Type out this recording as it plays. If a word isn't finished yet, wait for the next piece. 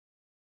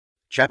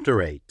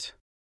Chapter 8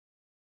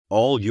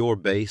 All Your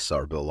Base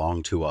Are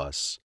Belong to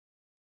Us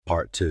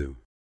Part 2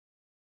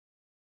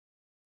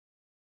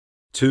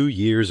 2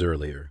 years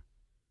earlier.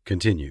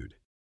 Continued.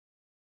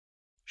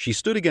 She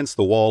stood against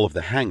the wall of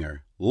the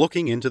hangar,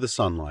 looking into the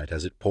sunlight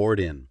as it poured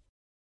in.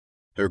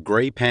 Her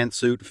gray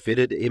pantsuit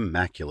fitted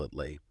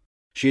immaculately.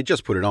 She had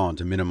just put it on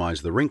to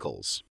minimize the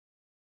wrinkles.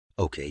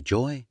 "Okay,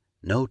 Joy,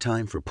 no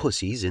time for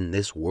pussies in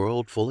this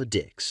world full of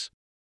dicks,"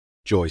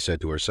 Joy said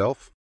to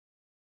herself.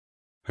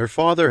 Her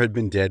father had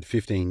been dead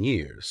 15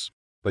 years,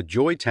 but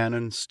Joy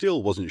Tannen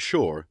still wasn't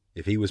sure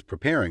if he was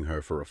preparing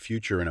her for a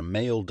future in a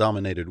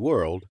male-dominated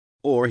world,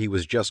 or he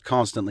was just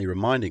constantly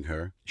reminding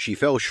her she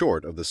fell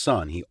short of the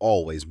son he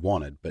always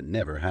wanted but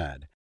never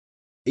had.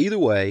 Either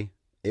way,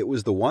 it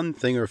was the one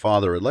thing her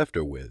father had left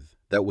her with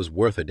that was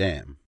worth a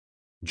damn.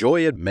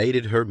 Joy had made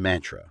it her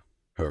mantra,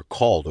 her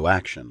call to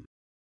action.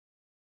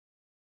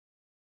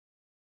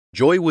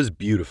 Joy was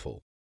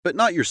beautiful, but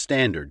not your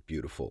standard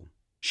beautiful.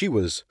 She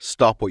was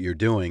stop what you're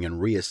doing and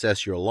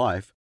reassess your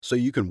life so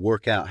you can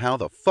work out how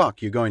the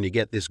fuck you're going to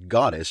get this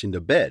goddess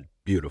into bed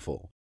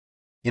beautiful.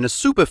 In a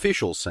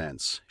superficial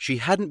sense, she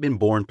hadn't been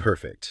born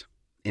perfect.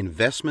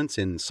 Investments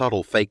in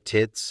subtle fake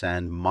tits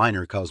and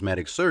minor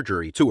cosmetic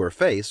surgery to her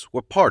face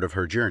were part of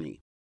her journey.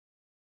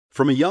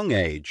 From a young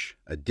age,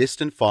 a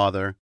distant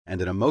father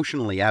and an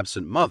emotionally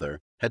absent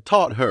mother had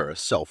taught her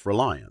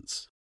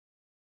self-reliance.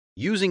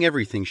 Using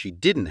everything she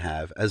didn't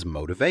have as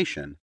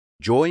motivation,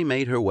 Joy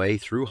made her way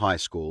through high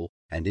school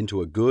and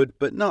into a good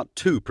but not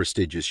too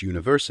prestigious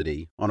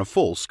university on a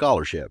full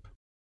scholarship.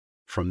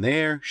 From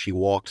there, she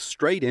walked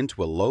straight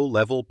into a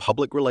low-level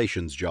public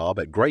relations job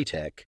at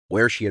Graytech,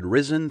 where she had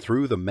risen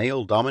through the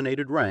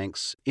male-dominated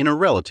ranks in a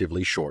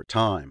relatively short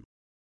time.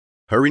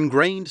 Her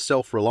ingrained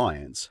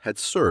self-reliance had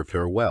served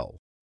her well,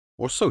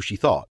 or so she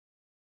thought.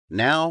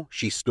 Now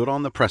she stood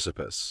on the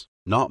precipice,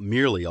 not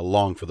merely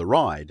along for the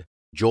ride.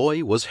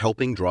 Joy was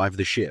helping drive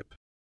the ship.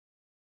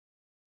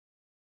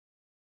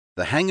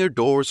 The hangar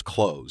doors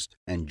closed,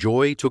 and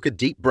Joy took a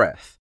deep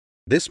breath.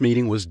 This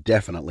meeting was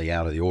definitely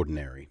out of the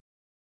ordinary.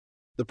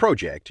 The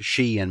project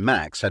she and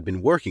Max had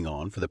been working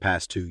on for the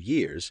past 2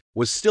 years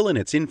was still in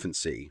its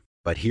infancy,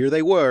 but here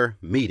they were,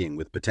 meeting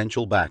with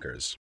potential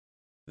backers.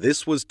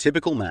 This was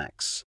typical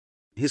Max.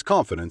 His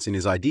confidence in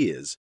his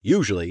ideas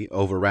usually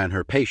overran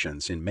her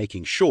patience in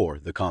making sure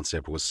the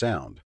concept was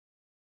sound.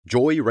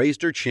 Joy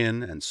raised her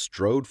chin and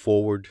strode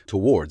forward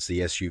towards the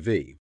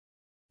SUV.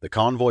 The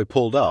convoy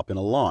pulled up in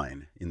a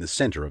line in the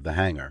center of the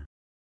hangar.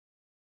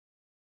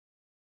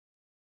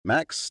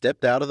 Max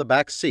stepped out of the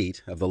back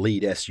seat of the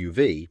lead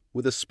SUV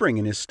with a spring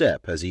in his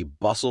step as he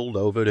bustled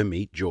over to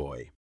meet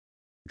Joy.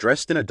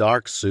 Dressed in a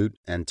dark suit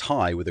and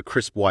tie with a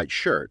crisp white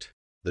shirt,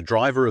 the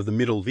driver of the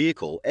middle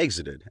vehicle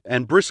exited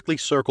and briskly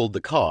circled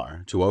the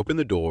car to open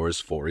the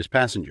doors for his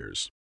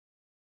passengers.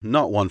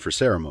 Not one for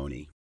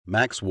ceremony,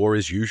 Max wore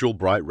his usual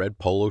bright red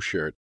polo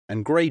shirt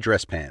and gray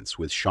dress pants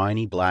with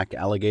shiny black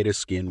alligator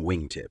skin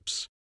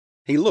wingtips.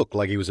 He looked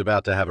like he was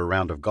about to have a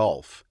round of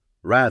golf,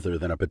 rather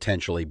than a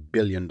potentially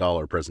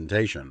billion-dollar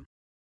presentation.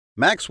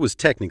 Max was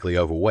technically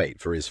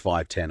overweight for his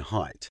 5'10"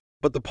 height,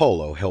 but the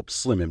polo helped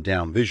slim him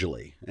down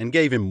visually and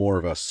gave him more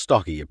of a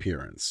stocky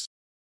appearance.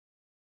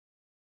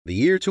 The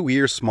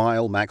ear-to-ear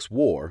smile Max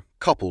wore,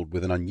 coupled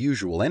with an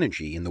unusual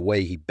energy in the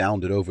way he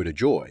bounded over to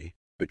Joy,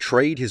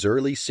 betrayed his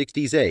early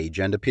 60s age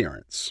and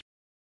appearance.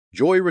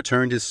 Joy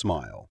returned his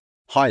smile,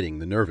 hiding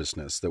the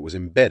nervousness that was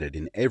embedded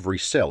in every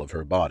cell of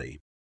her body.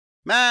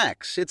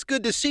 "Max, it's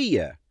good to see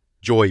you,"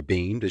 Joy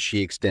beamed as she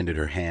extended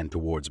her hand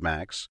towards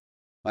Max.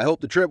 "I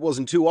hope the trip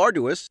wasn't too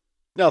arduous."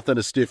 "Nothing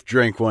a stiff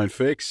drink won't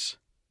fix,"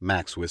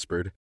 Max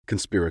whispered,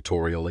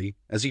 conspiratorially,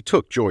 as he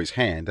took Joy's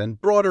hand and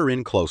brought her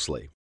in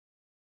closely.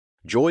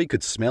 Joy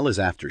could smell his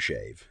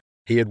aftershave.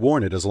 He had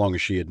worn it as long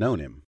as she had known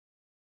him.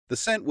 The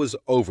scent was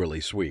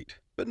overly sweet,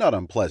 but not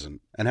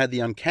unpleasant, and had the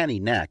uncanny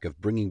knack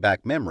of bringing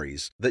back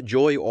memories that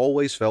Joy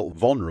always felt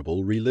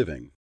vulnerable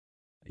reliving.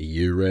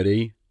 "You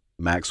ready?"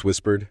 Max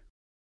whispered.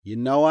 "You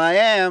know I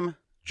am,"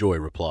 Joy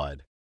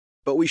replied.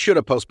 "But we should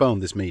have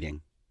postponed this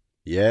meeting."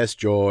 "Yes,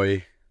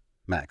 Joy,"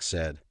 Max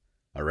said.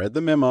 "I read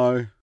the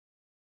memo.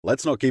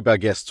 Let's not keep our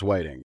guests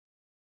waiting."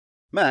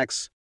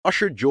 Max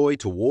ushered Joy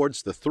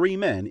towards the 3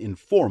 men in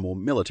formal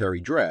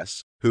military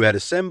dress who had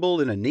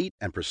assembled in a neat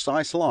and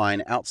precise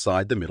line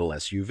outside the middle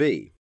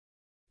SUV.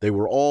 They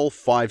were all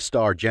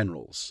 5-star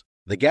generals.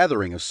 The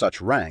gathering of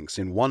such ranks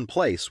in one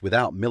place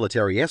without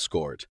military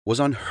escort was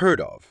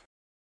unheard of.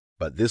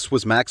 But this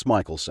was Max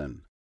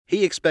Michelson.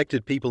 He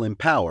expected people in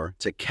power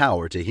to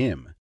cower to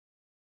him.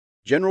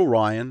 General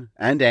Ryan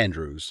and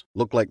Andrews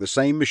looked like the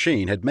same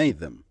machine had made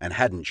them and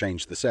hadn't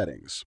changed the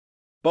settings.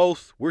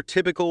 Both were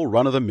typical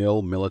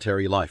run-of-the-mill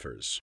military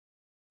lifers.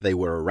 They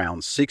were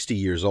around 60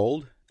 years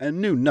old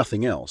and knew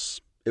nothing else.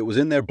 It was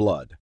in their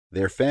blood.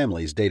 Their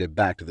families dated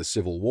back to the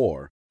Civil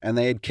War, and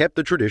they had kept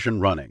the tradition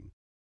running.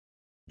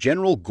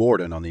 General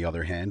Gordon, on the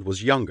other hand,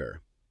 was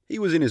younger. He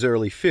was in his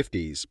early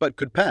 50s, but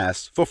could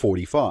pass for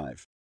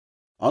 45.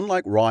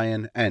 Unlike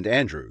Ryan and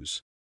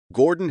Andrews,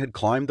 Gordon had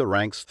climbed the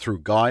ranks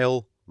through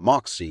guile,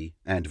 moxie,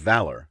 and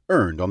valor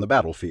earned on the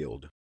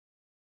battlefield.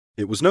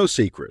 It was no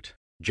secret.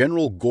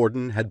 General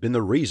Gordon had been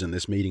the reason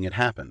this meeting had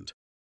happened.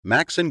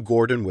 Max and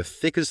Gordon were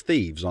thick as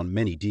thieves on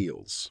many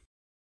deals.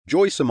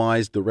 Joy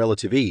surmised the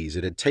relative ease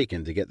it had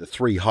taken to get the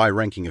three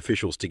high-ranking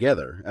officials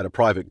together at a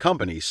private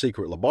company's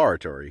secret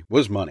laboratory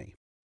was money.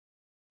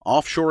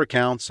 Offshore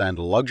accounts and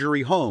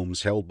luxury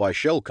homes held by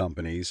shell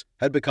companies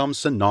had become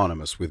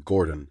synonymous with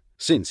Gordon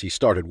since he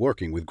started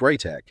working with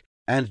Greytech,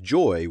 and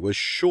Joy was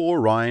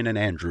sure Ryan and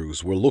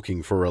Andrews were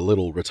looking for a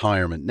little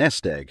retirement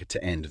nest egg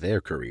to end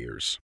their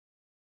careers.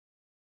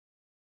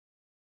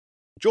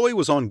 Joy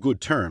was on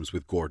good terms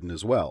with Gordon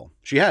as well.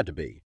 She had to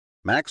be.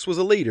 Max was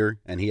a leader,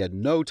 and he had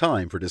no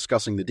time for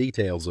discussing the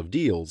details of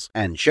deals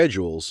and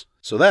schedules,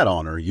 so that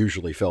honor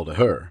usually fell to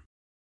her.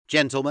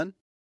 "Gentlemen,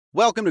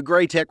 welcome to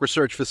Greytech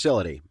Research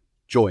Facility,"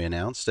 Joy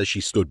announced as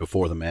she stood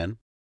before the men.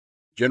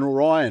 "General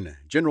Ryan,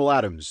 General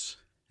Adams,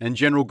 and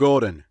General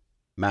Gordon,"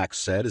 Max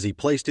said as he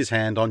placed his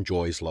hand on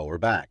Joy's lower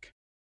back.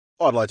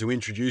 "I'd like to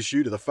introduce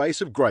you to the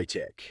face of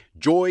Greytech,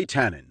 Joy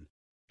Tannen.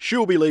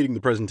 She'll be leading the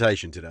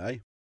presentation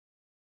today."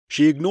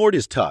 She ignored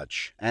his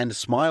touch and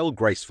smiled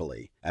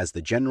gracefully as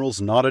the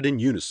generals nodded in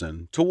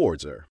unison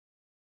towards her.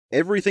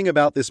 Everything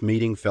about this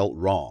meeting felt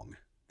wrong.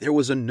 There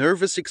was a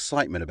nervous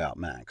excitement about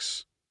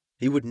Max.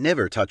 He would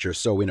never touch her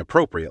so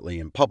inappropriately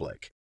in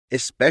public,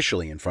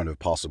 especially in front of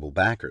possible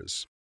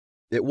backers.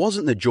 It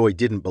wasn't that Joy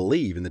didn't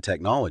believe in the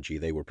technology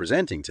they were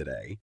presenting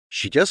today.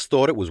 She just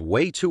thought it was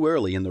way too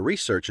early in the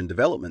research and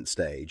development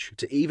stage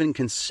to even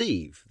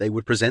conceive they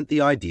would present the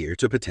idea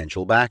to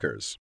potential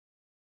backers.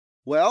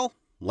 "Well,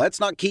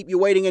 let's not keep you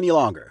waiting any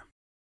longer,"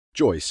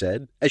 Joy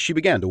said as she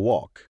began to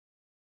walk.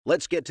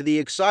 "Let's get to the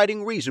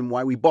exciting reason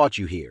why we brought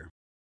you here."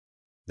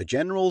 The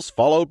generals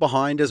followed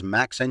behind as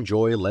Max and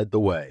Joy led the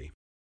way.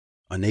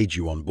 "I need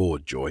you on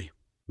board, Joy,"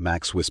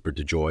 Max whispered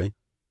to Joy.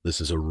 "This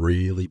is a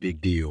really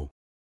big deal."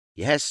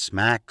 "Yes,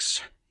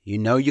 Max, you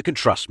know you can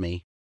trust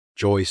me,"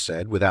 Joy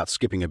said without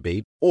skipping a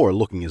beat or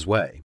looking his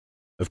way.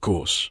 "Of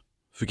course.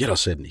 Forget I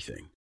said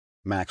anything,"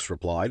 Max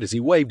replied as he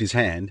waved his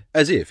hand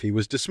as if he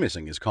was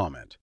dismissing his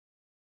comment.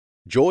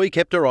 Joy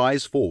kept her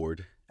eyes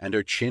forward and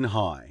her chin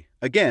high,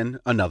 again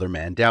another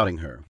man doubting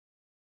her.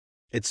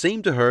 It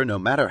seemed to her no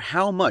matter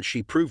how much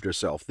she proved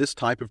herself, this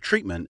type of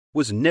treatment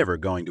was never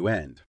going to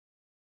end.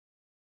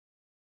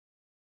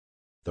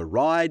 The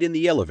ride in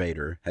the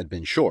elevator had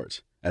been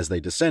short as they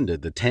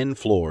descended the 10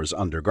 floors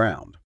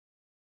underground.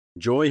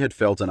 Joy had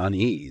felt an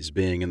unease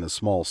being in the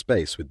small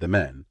space with the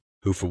men,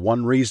 who for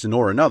one reason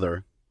or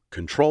another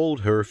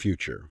controlled her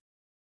future.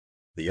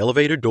 The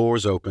elevator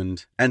doors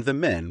opened, and the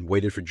men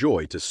waited for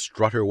Joy to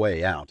strut her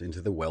way out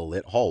into the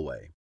well-lit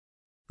hallway.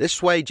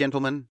 "This way,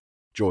 gentlemen,"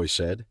 Joy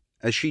said,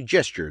 as she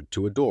gestured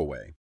to a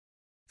doorway.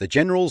 The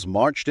generals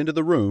marched into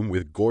the room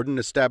with Gordon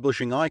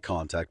establishing eye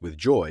contact with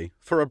Joy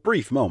for a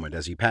brief moment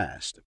as he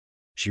passed.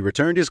 She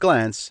returned his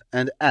glance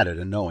and added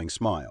a knowing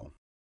smile.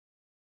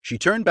 She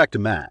turned back to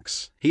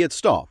Max. He had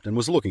stopped and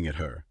was looking at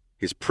her,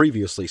 his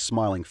previously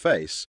smiling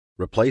face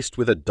replaced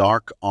with a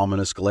dark,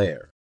 ominous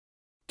glare.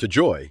 To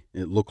Joy,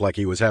 it looked like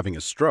he was having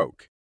a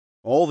stroke.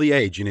 All the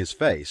age in his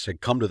face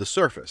had come to the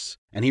surface,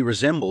 and he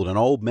resembled an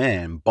old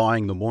man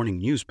buying the morning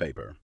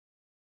newspaper.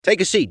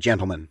 "Take a seat,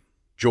 gentlemen,"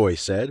 Joy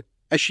said,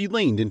 as she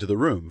leaned into the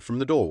room from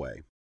the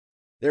doorway.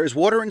 "There is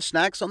water and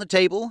snacks on the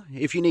table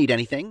if you need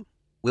anything.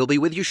 We'll be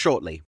with you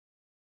shortly."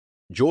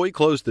 Joy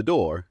closed the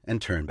door and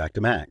turned back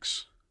to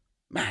Max.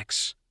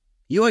 "Max,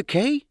 you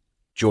okay?"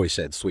 Joy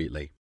said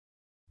sweetly.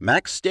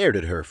 Max stared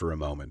at her for a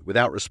moment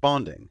without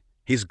responding.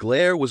 His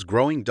glare was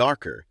growing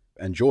darker,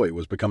 and Joy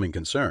was becoming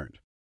concerned.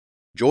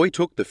 Joy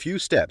took the few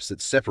steps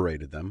that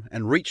separated them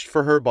and reached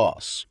for her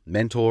boss,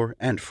 mentor,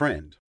 and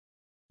friend.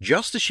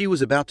 Just as she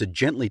was about to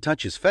gently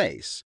touch his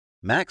face,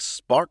 Max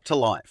sparked to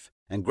life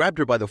and grabbed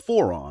her by the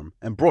forearm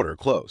and brought her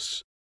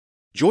close.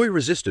 Joy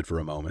resisted for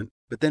a moment,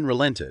 but then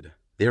relented,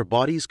 their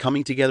bodies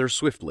coming together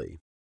swiftly.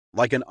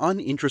 Like an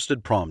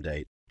uninterested prom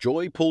date,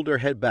 Joy pulled her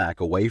head back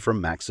away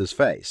from Max's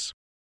face.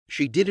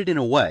 She did it in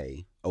a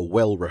way, a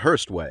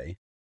well-rehearsed way,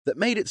 that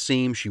made it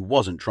seem she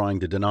wasn't trying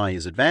to deny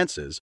his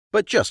advances,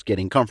 but just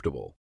getting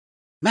comfortable.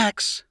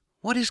 "Max,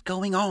 what is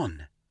going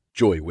on?"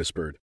 Joy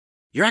whispered.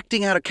 "You're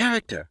acting out of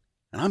character,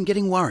 and I'm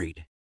getting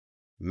worried."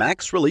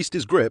 Max released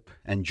his grip,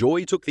 and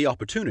Joy took the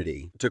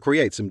opportunity to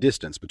create some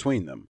distance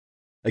between them.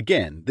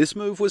 Again, this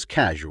move was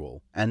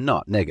casual and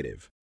not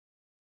negative.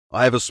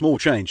 "I have a small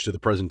change to the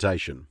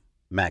presentation,"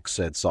 Max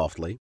said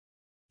softly.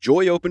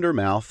 Joy opened her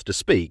mouth to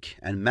speak,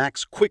 and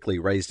Max quickly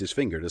raised his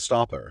finger to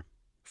stop her.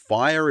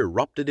 Fire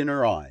erupted in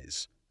her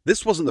eyes.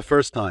 This wasn't the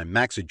first time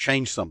Max had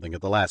changed something at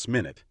the last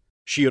minute.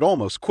 She had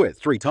almost quit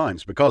 3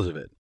 times because of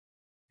it.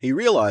 He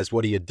realized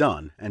what he had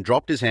done and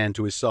dropped his hand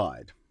to his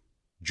side.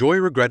 Joy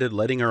regretted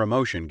letting her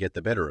emotion get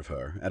the better of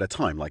her at a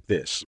time like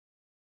this.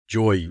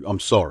 "Joy, I'm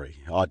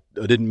sorry. I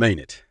didn't mean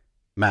it,"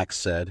 Max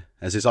said,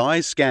 as his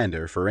eyes scanned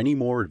her for any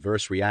more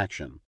adverse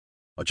reaction.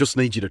 "I just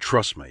need you to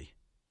trust me.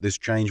 This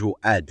change will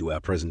add to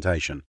our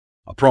presentation.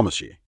 I promise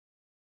you."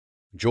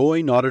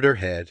 Joy nodded her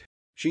head.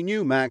 She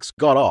knew Max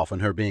got off on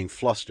her being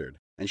flustered,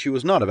 and she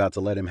was not about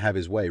to let him have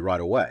his way right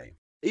away,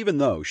 even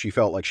though she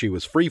felt like she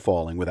was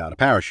free-falling without a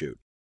parachute.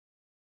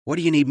 "What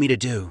do you need me to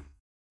do?"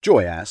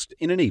 Joy asked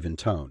in an even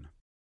tone.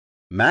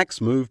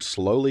 Max moved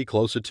slowly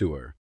closer to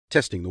her,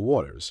 testing the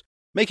waters,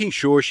 making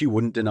sure she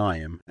wouldn't deny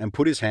him, and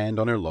put his hand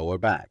on her lower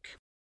back.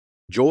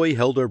 Joy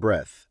held her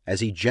breath as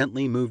he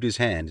gently moved his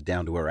hand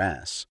down to her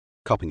ass,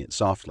 cupping it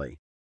softly.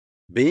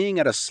 Being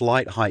at a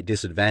slight height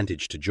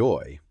disadvantage to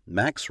Joy,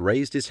 Max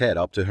raised his head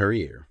up to her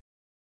ear.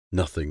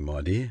 "Nothing,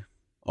 my dear.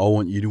 I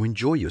want you to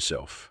enjoy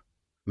yourself,"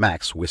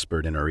 Max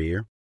whispered in her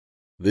ear.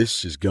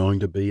 "This is going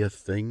to be a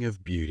thing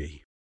of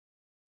beauty."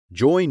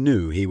 Joy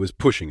knew he was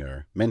pushing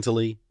her,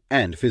 mentally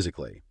and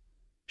physically.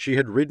 She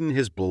had ridden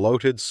his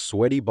bloated,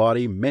 sweaty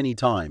body many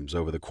times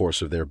over the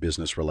course of their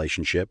business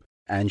relationship,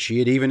 and she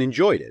had even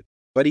enjoyed it,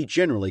 but he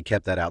generally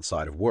kept that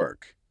outside of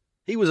work.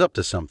 He was up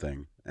to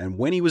something, and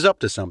when he was up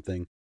to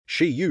something,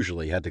 she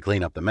usually had to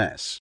clean up the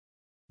mess.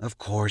 "Of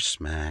course,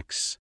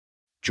 Max,"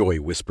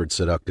 Joy whispered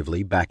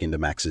seductively back into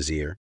Max's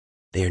ear.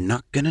 "They're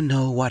not gonna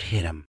know what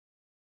hit 'em."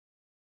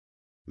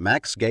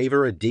 Max gave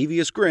her a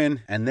devious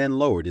grin and then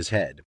lowered his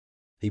head.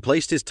 He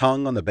placed his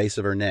tongue on the base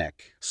of her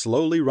neck,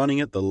 slowly running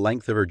it the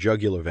length of her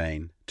jugular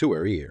vein to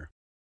her ear.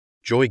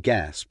 Joy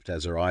gasped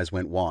as her eyes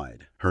went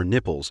wide, her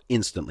nipples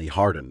instantly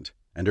hardened,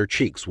 and her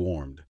cheeks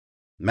warmed.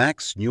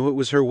 Max knew it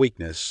was her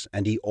weakness,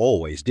 and he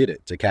always did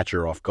it to catch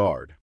her off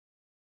guard.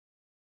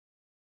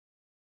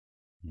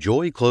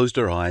 Joy closed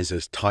her eyes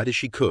as tight as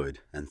she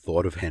could and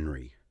thought of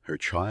Henry, her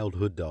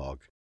childhood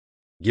dog,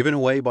 given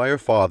away by her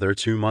father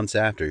 2 months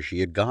after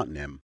she had gotten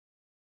him.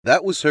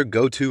 That was her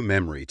go-to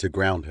memory to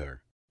ground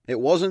her. It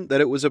wasn't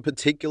that it was a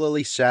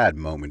particularly sad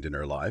moment in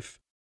her life.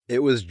 It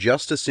was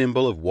just a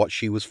symbol of what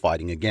she was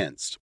fighting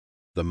against.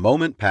 The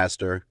moment passed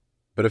her,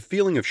 but a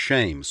feeling of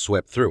shame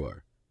swept through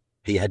her.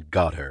 He had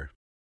got her.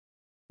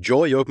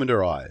 Joy opened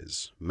her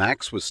eyes.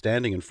 Max was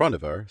standing in front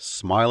of her,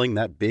 smiling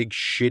that big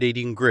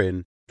shit-eating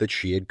grin that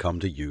she had come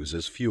to use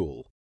as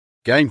fuel.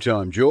 "Game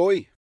time,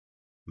 Joy,"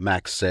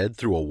 Max said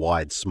through a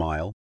wide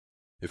smile.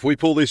 "If we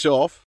pull this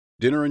off,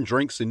 dinner and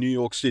drinks in New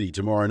York City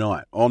tomorrow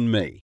night, on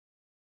me."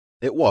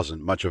 It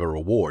wasn't much of a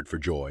reward for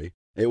Joy.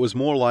 It was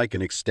more like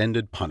an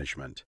extended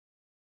punishment.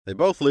 They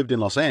both lived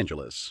in Los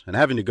Angeles, and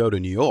having to go to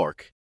New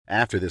York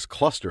after this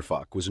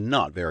clusterfuck was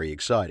not very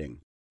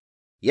exciting.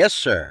 "Yes,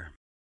 sir,"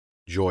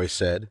 Joy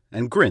said,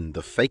 and grinned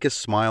the fakest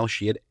smile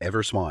she had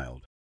ever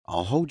smiled.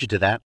 "I'll hold you to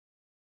that."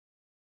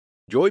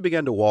 Joy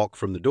began to walk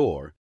from the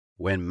door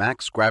when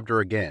Max grabbed her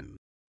again.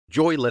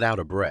 Joy let out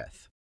a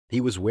breath.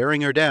 He was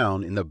wearing her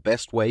down in the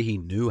best way he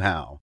knew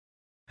how.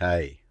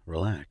 "Hey,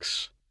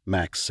 relax,"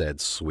 Max said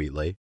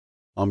sweetly.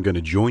 "I'm going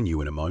to join you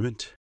in a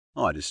moment.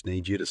 I just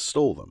need you to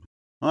stall them.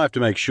 I have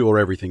to make sure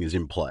everything is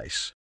in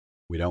place.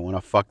 We don't want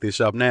to fuck this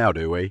up now,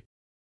 do we?"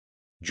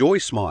 Joy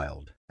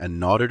smiled and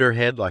nodded her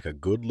head like a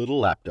good little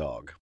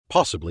lapdog,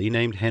 possibly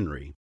named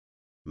Henry.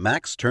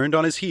 Max turned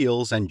on his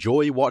heels and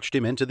Joy watched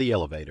him enter the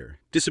elevator,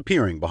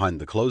 disappearing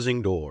behind the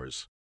closing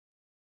doors.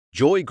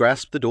 Joy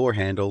grasped the door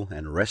handle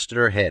and rested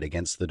her head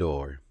against the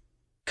door.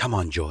 "Come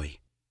on, Joy,"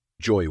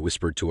 Joy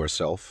whispered to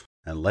herself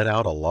and let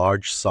out a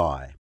large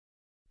sigh.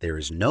 "There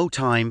is no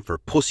time for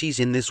pussies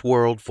in this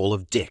world full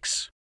of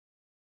dicks."